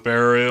from the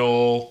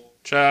Burial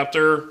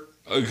chapter?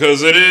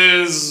 Because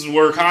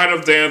we're kind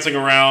of dancing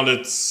around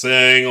it,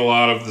 saying a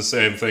lot of the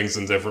same things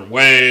in different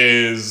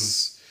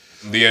ways.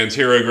 The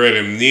anterograde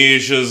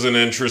amnesia is an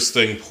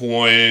interesting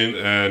point,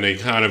 and he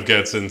kind of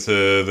gets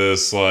into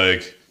this,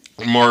 like,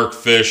 Mark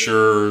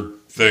Fisher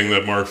thing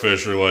that Mark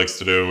Fisher likes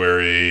to do,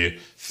 where he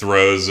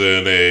throws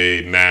in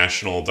a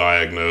national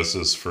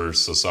diagnosis for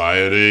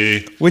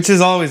society. which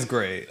is always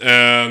great.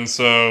 And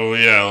so,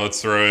 yeah,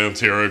 let's throw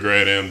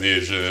anterograde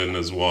amnesia in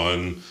as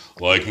one.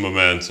 Like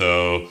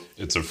Memento,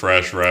 it's a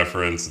fresh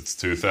reference. It's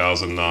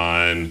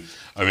 2009.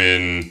 I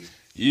mean,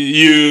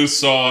 you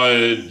saw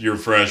it your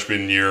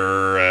freshman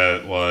year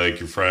at, like,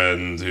 your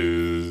friend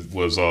who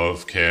was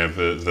off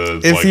campus.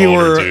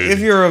 If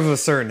you're of a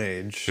certain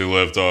age. Who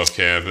lived off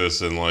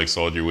campus and, like,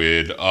 sold you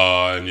weed.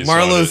 And you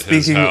Marlo's saw it at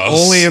his speaking house.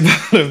 only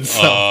about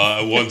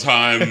himself. One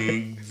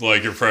time,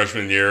 like, your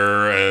freshman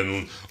year,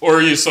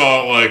 or you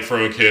saw it, like,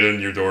 from a kid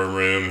in your dorm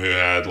room who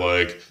had,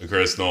 like, a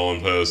Chris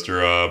Nolan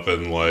poster up,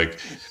 and, like,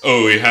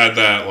 he had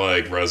that,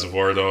 like,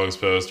 Reservoir Dogs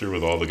poster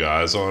with all the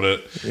guys on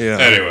it. Yeah.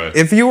 Anyway.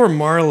 If you were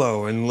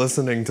Marlo and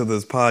listening to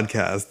this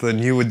podcast, then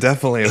you would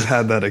definitely have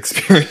had that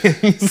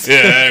experience. Yeah,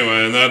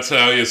 anyway, and that's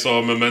how you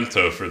saw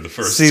Memento for the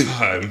first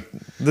time.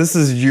 This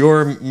is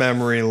your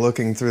memory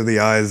looking through the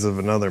eyes of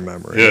another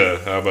memory. Yeah,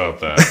 how about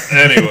that?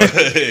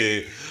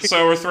 Anyway,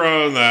 so we're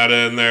throwing that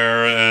in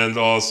there, and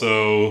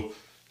also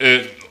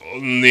it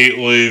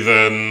neatly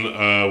then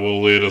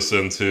will lead us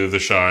into The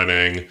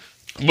Shining.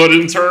 But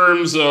in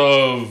terms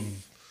of,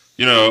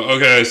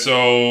 okay,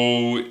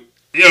 so,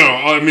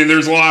 I mean,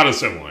 there's a lot of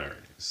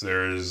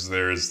similarities.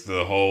 There's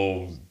the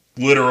whole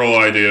literal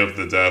idea of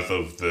the death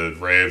of the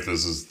rave.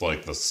 This is,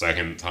 like, the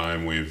second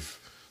time we've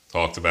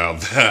talked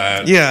about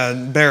that. Yeah,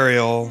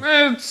 Burial.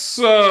 It's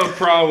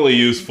probably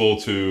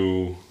useful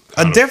to...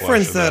 A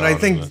difference that I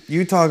think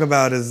you talk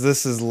about is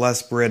this is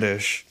less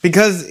British.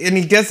 And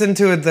he gets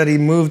into it that he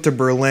moved to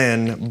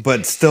Berlin,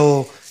 but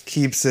still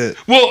keeps it...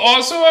 Well,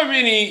 also, I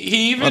mean,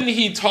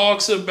 he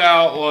talks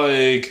about,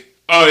 like...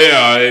 Oh,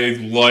 yeah, I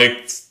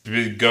liked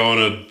going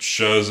to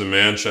shows in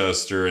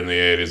Manchester in the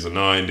 80s and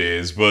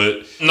 90s,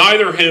 but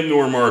neither him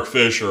nor Mark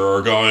Fisher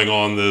are going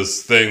on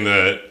this thing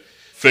that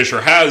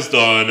Fisher has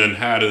done and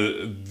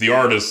the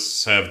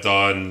artists have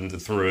done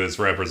through his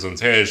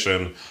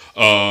representation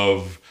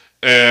of...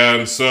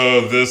 And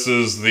so this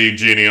is the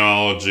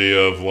genealogy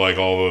of, like,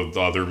 all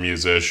the other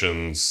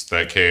musicians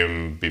that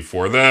came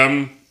before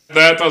them.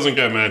 That doesn't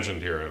get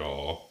mentioned here at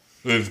all.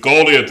 With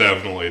Goldie it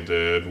definitely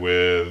did,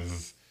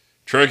 with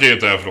Tricky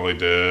it definitely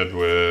did,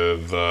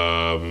 with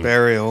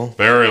Burial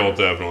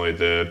definitely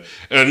did.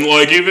 And,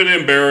 like, even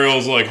in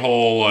Burial's, like,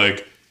 whole,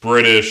 like,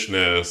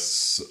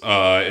 Britishness,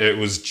 it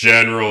was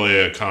generally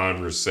a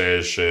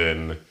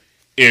conversation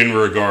in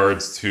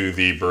regards to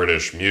the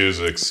British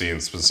music scene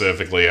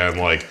specifically, and,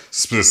 like,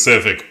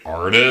 specific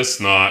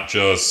artists, not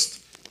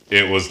just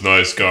it was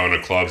nice going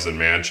to clubs in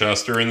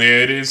Manchester in the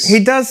 80s.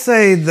 He does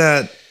say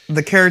that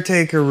The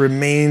Caretaker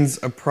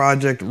remains a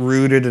project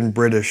rooted in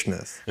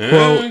Britishness.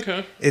 Quote,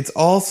 okay. It's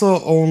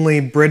also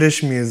only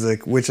British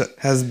music which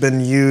has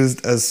been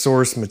used as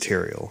source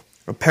material.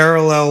 A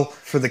parallel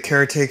for The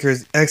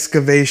Caretaker's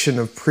excavation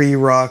of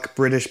pre-rock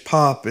British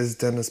pop is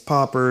Dennis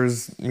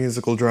Popper's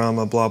musical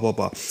drama, blah, blah,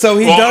 blah. So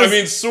I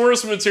mean,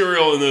 source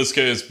material in this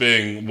case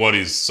being what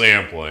he's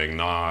sampling,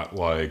 not,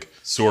 like,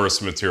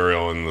 source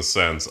material in the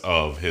sense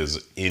of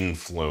his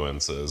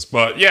influences.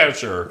 But, yeah,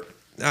 sure.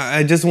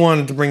 I just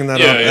wanted to bring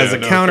that up as a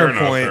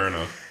counterpoint. Fair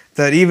enough.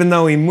 That even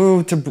though he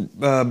moved to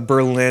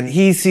Berlin,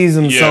 he sees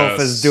himself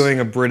as doing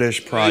a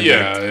British project.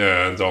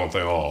 Yeah, and don't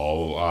think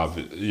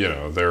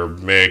they're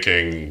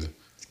making,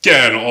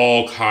 again,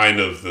 all kind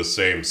of the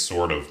same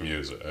sort of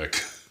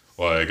music.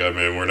 Like, I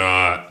mean, we're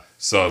not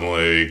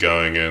suddenly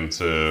going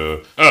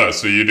into,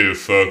 so you do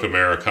folk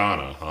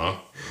Americana, huh?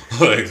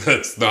 Like,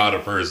 that's not a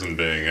person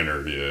being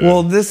interviewed.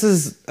 Well, this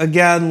is,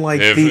 again, like...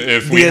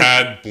 If we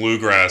had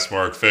bluegrass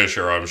Mark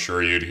Fisher, I'm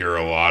sure you'd hear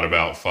a lot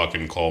about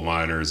fucking coal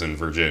miners in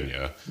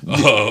Virginia.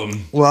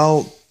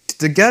 Well,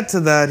 to get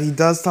to that, he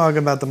does talk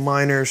about the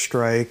miners'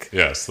 strike.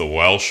 Yes, the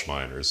Welsh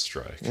miners'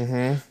 strike.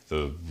 Mm-hmm.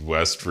 The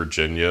West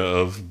Virginia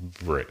of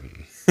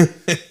Britain.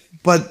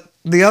 But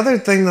the other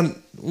thing that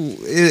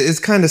is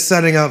kind of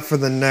setting up for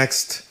the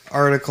next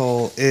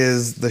article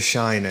is The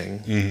Shining.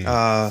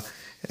 Mm-hmm.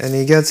 And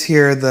he gets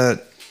here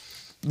that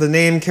The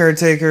name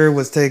Caretaker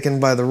was taken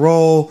by the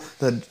role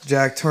that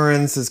Jack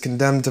Torrance is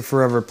condemned to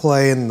forever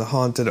play in the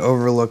haunted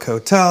Overlook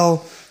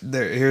Hotel.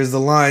 Here's the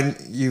line,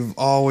 "You've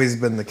always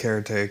been the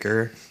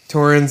caretaker."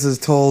 Torrance is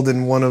told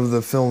in one of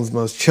the film's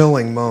most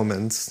chilling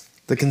moments.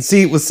 The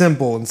conceit was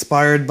simple,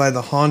 inspired by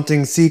the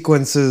haunting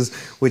sequences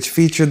which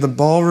featured the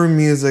ballroom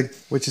music,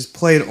 which is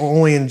played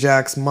only in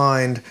Jack's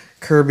mind.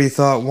 Kirby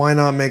thought, why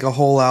not make a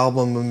whole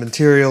album of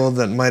material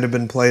that might have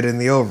been played in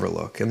the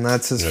Overlook? And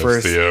that's his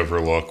first... The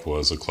Overlook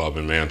was a club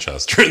in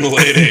Manchester in the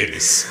late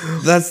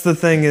 80s. That's the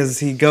thing, is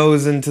he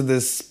goes into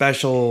this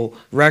special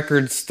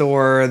record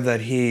store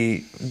that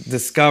he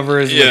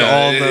discovers with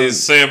all the...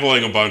 he's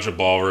sampling a bunch of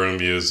ballroom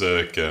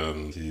music,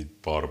 and he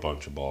bought a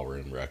bunch of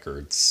ballroom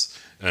records,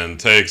 and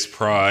takes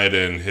pride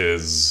in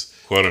his...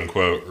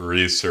 quote-unquote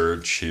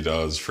research he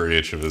does for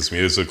each of his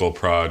musical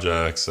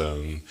projects,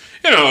 and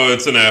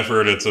it's an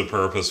effort, it's a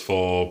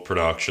purposeful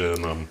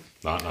production. I'm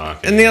not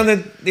knocking and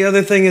the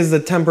other thing is the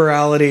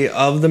temporality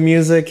of the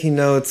music. He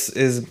notes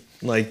is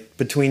like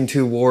between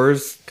two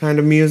wars kind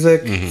of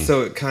music,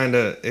 so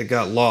it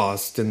got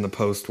lost in the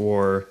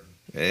post-war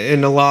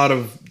in a lot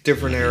of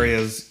different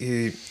areas.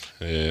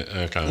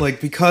 Like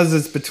because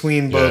it's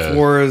between both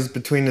wars,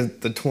 between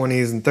the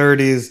 20s and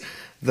 30s,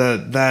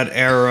 that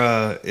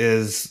era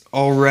is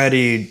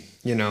already,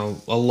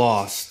 a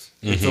lost.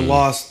 It's a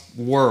lost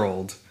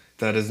world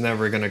that is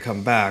never going to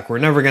come back. We're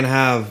never going to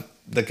have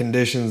the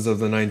conditions of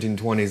the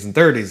 1920s and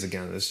 30s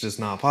again. It's just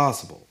not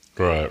possible.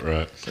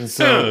 Right. And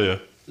so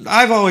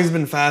I've always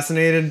been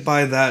fascinated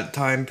by that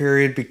time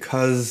period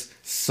because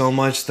so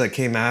much that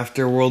came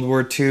after World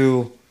War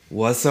II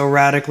was so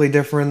radically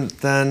different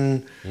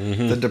than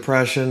the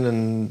Depression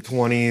and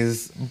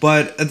 20s.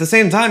 But at the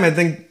same time, I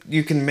think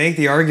you can make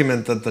the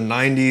argument that the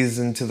 90s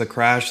into the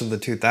crash of the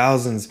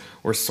 2000s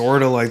were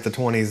sort of like the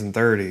 20s and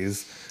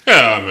 30s.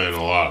 Yeah, I mean,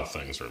 a lot of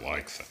things are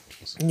like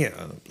things.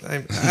 Yeah,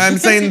 I'm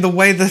saying the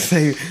way that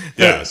they...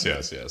 Yes.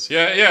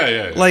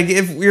 Yeah. Like,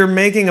 if you're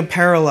making a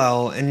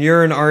parallel and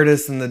you're an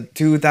artist in the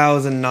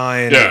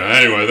 2009... Yeah,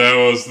 anyway, that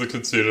was the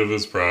conceit of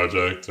this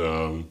project.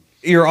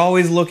 You're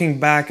always looking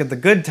back at the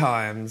good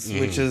times,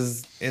 which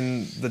is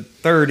in the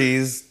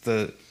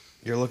 30s,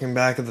 you're looking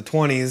back at the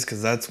 20s,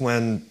 because that's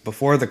when,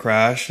 before the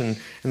crash, and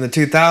in the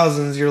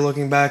 2000s, you're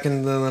looking back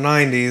into the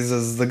 90s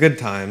as the good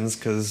times,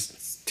 because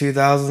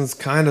 2000s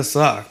kind of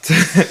sucked.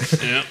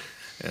 Yeah.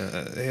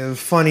 A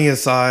funny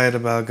aside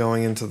about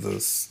going into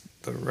the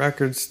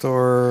record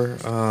store,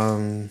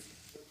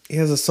 he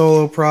has a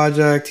solo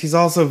project. He's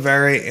also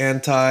very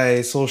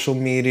anti-social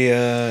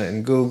media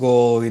and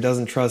Google. He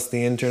doesn't trust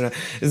the internet.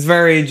 It's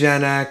very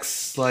Gen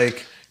X,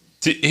 like...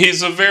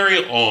 He's a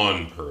very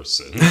on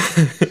person.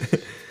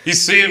 He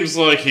seems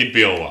like he'd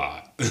be a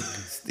lot.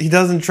 He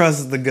doesn't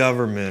trust the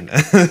government.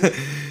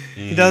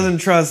 He doesn't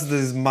trust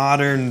these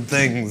modern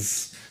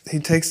things. He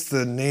takes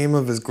the name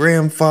of his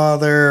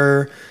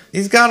grandfather.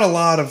 He's got a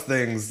lot of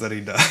things that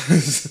he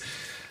does.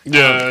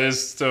 Yeah,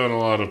 he's done a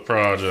lot of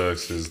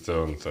projects, he's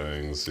done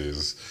things, he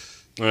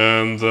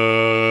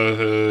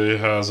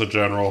has a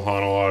general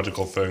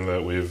chronological thing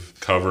that we've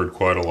covered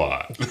quite a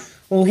lot.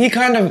 Well, he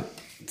kind of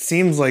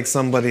seems like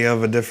somebody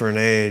of a different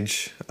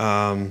age,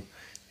 in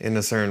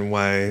a certain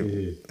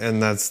way,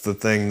 and that's the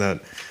thing that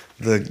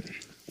the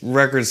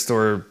record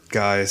store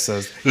guy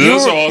says. You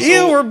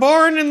were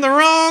born in the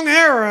wrong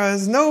era,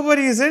 as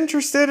nobody's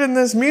interested in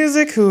this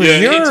music who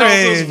is your age. Yeah,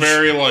 he tells this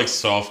very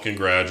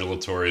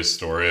self-congratulatory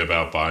story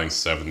about buying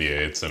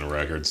 78s in a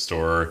record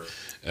store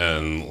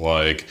and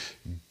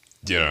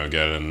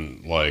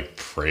getting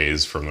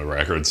praise from the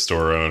record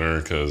store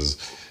owner because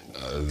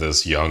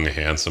this young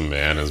handsome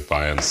man is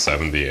buying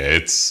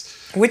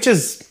 78s, which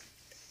is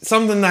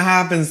something that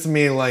happens to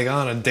me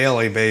on a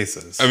daily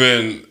basis. I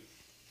mean,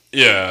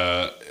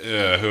 yeah,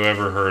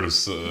 whoever heard of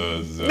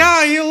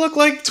you look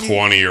like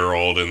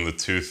 20-year-old in the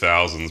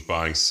 2000s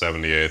buying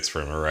 78s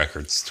from a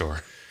record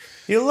store.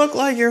 You look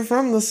like you're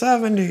from the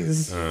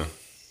 70s.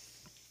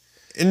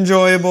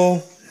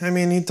 Enjoyable. I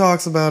mean, he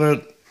talks about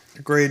it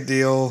a great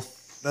deal.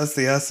 That's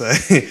the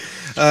essay.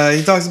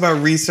 He talks about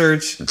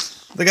research.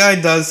 The guy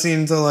does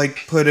seem to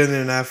put in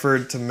an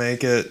effort to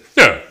make it.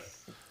 Yeah.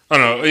 I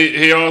don't know.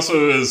 He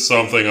also is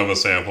something of a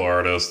sample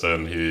artist,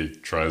 and he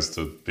tries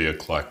to be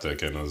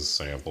eclectic in his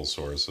sample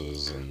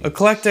sources.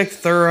 Eclectic,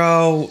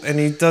 thorough, and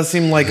he does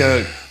seem like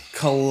a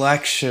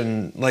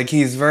collection.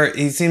 He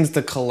seems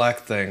to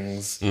collect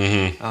things,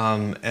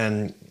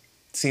 and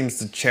seems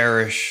to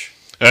cherish.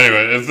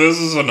 Anyway, if this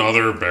is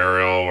another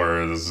burial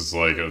where this is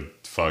a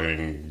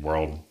fucking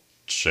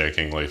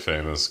world-shakingly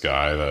famous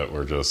guy that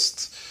we're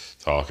just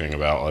talking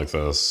about like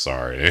this,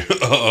 sorry.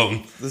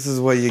 This is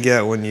what you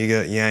get when you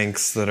get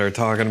Yanks that are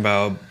talking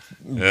about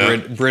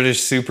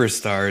British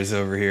superstars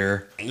over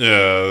here.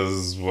 Yeah, this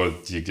is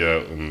what you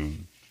get.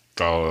 And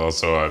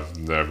also, I've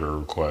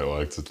never quite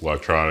liked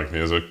electronic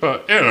music,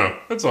 but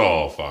it's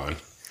all fine.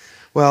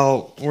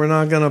 Well, we're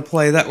not gonna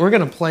play that. We're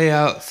gonna play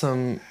out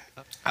some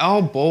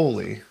Al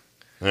Bowley.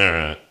 All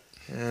right.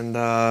 And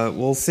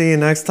we'll see you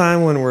next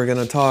time when we're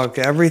gonna talk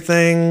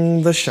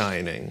everything The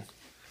Shining.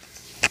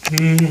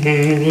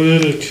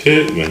 Little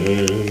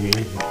kitten,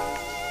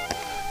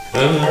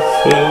 I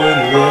fell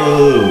in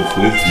love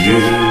with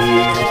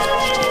you.